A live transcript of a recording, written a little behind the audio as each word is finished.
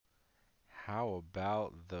How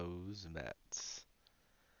about those Mets?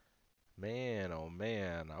 Man, oh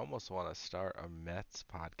man, I almost want to start a Mets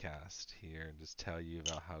podcast here and just tell you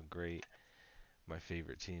about how great my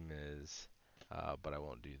favorite team is, but I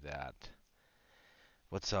won't do that.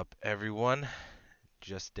 What's up, everyone?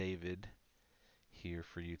 Just David here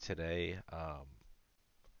for you today.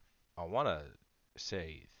 I want to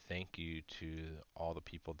say thank you to all the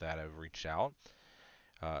people that have reached out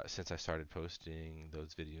since I started posting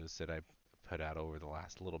those videos that I put out over the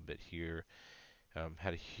last little bit here.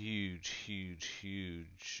 Had a huge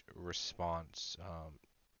response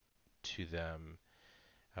to them,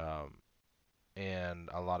 um, and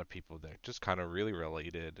a lot of people that just kind of really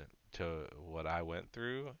related to what I went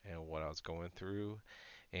through and what I was going through,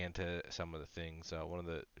 and to some of the things. One of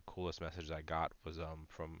the coolest messages I got was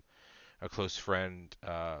from a close friend.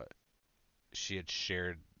 She had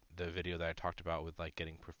shared the video that I talked about with like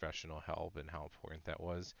getting professional help and how important that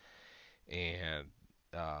was, and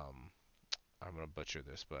um, I'm gonna butcher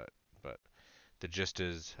this, but the gist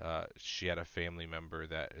is she had a family member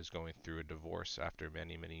that is going through a divorce after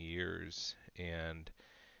many years, and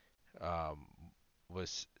um,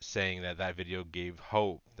 was saying that that video gave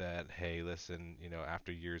hope that, hey, listen,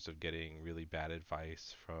 after years of getting really bad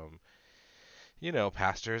advice from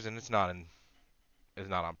pastors, and it's not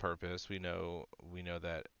on purpose. We know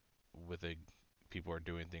that with a people are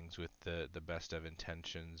doing things with the best of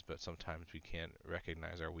intentions, but sometimes we can't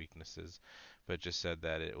recognize our weaknesses. But just said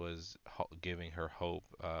that it was giving her hope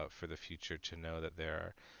for the future to know that there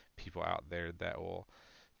are people out there that will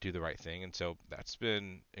do the right thing, and so that's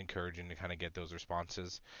been encouraging to kind of get those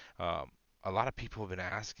responses. Um, a lot of people have been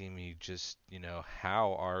asking me just,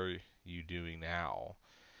 how are you doing now?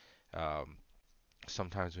 Um,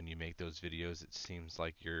 Sometimes when you make those videos, it seems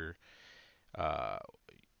like uh,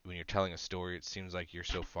 when you're telling a story, it seems like you're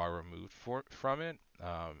so far removed from it.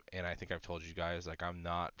 And I think I've told you guys, like, I'm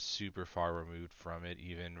not super far removed from it.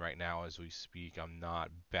 Even right now, as we speak, I'm not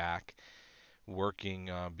back working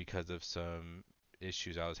because of some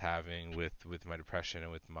issues I was having with my depression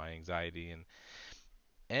and with my anxiety, and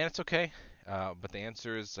it's okay. But the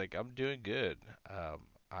answer is like I'm doing good.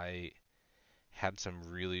 I had some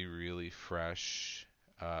really fresh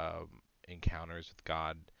encounters with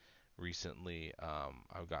God recently.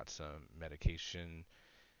 I've got some medication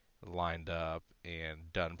lined up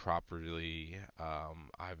and done properly.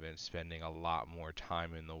 I've been spending a lot more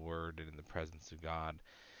time in the Word and in the presence of God.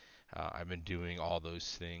 I've been doing all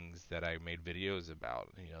those things that I made videos about.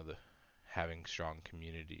 The having strong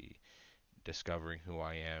community, discovering who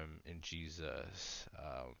I am in Jesus,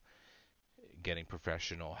 getting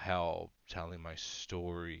professional help, telling my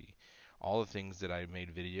story. All the things that I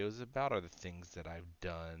made videos about are the things that I've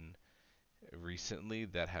done recently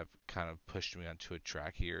that have kind of pushed me onto a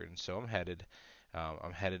track here. And so I'm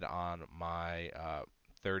headed on my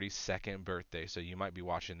 32nd birthday. So you might be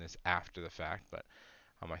watching this after the fact, but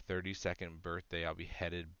on my 32nd birthday, I'll be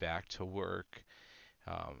headed back to work.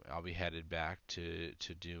 I'll be headed back to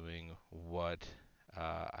doing what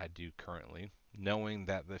I do currently, knowing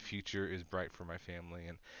that the future is bright for my family.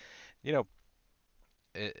 And, you know,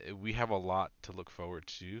 we have a lot to look forward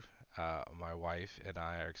to. My wife and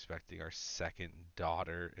I are expecting our second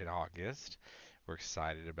daughter in August. We're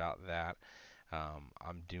excited about that.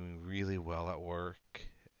 I'm doing really well at work,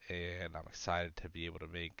 and I'm excited to be able to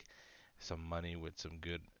make some money with some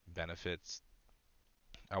good benefits.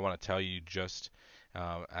 I want to tell you just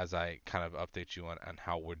as I kind of update you on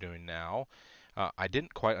how we're doing now. I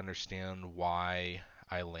didn't quite understand why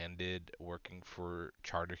I landed working for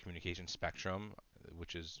Charter Communications Spectrum,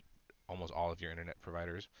 which is almost all of your internet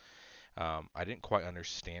providers. I didn't quite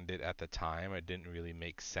understand it at the time. It didn't really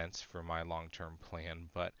make sense for my long-term plan,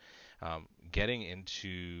 but getting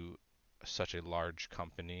into such a large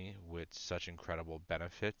company with such incredible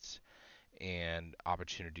benefits and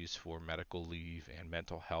opportunities for medical leave and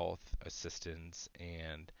mental health assistance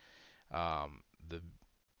and um, the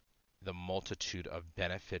the multitude of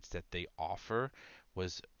benefits that they offer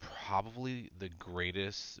was probably the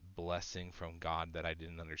greatest blessing from God that I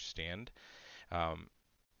didn't understand. Um,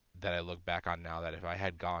 that I look back on now, that if I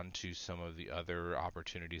had gone to some of the other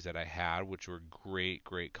opportunities that I had, which were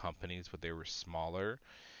great companies, but they were smaller,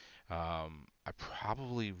 I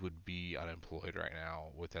probably would be unemployed right now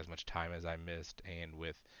with as much time as I missed and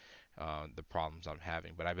with the problems I'm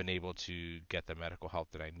having. But I've been able to get the medical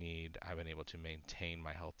help that I need. I've been able to maintain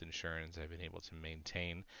my health insurance. I've been able to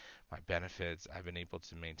maintain my benefits. I've been able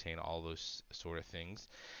to maintain all those sort of things.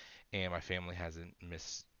 And my family hasn't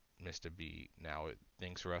missed a beat. Now,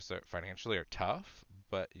 things for us financially are tough,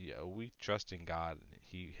 but we trust in God.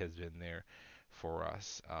 He has been there for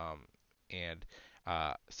us. And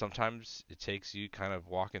Sometimes it takes you kind of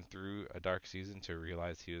walking through a dark season to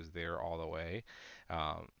realize He was there all the way.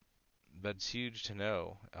 Um, but it's huge to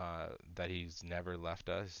know that He's never left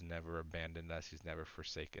us, He's never abandoned us, He's never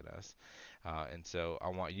forsaken us. And so I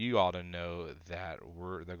want you all to know that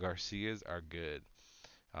the Garcias are good.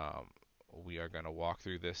 Um, we are going to walk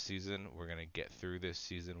through this season. We're going to get through this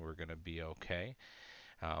season. We're going to be okay.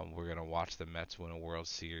 We're going to watch the Mets win a World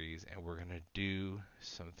Series, and we're going to do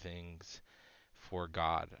some things for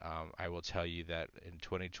God. I will tell you that in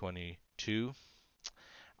 2022,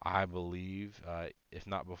 I believe, if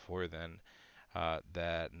not before then,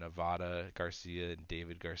 that Nevada Garcia and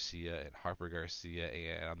David Garcia and Harper Garcia,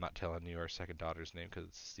 and I'm not telling you our second daughter's name because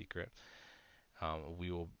it's a secret.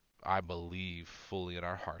 We will, I believe fully in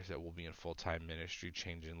our hearts that we'll be in full-time ministry,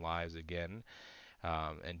 changing lives again,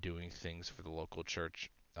 and doing things for the local church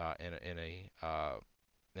in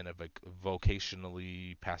a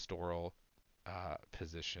vocationally pastoral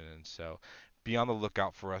position. And so be on the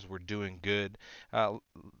lookout for us. We're doing good.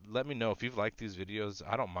 Let me know if you've liked these videos.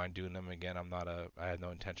 I don't mind doing them again. I had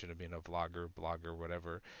no intention of being a vlogger, blogger,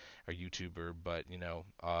 whatever, a YouTuber, but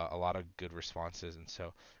a lot of good responses. And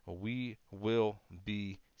so we will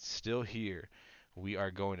be still here. We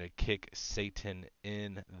are going to kick Satan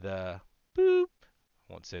in the boop.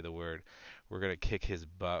 I won't say the word. We're going to kick his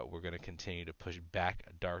butt. We're going to continue to push back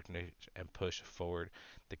darkness and push forward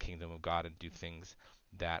the kingdom of God and do things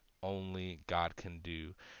that only God can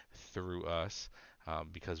do through us,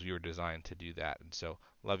 because we were designed to do that. And so,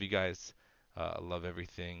 love you guys. Love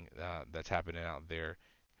everything that's happening out there.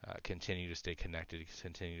 Continue to stay connected.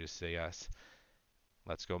 Continue to stay us.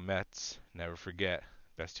 Let's go Mets. Never forget.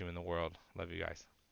 Best team in the world. Love you guys.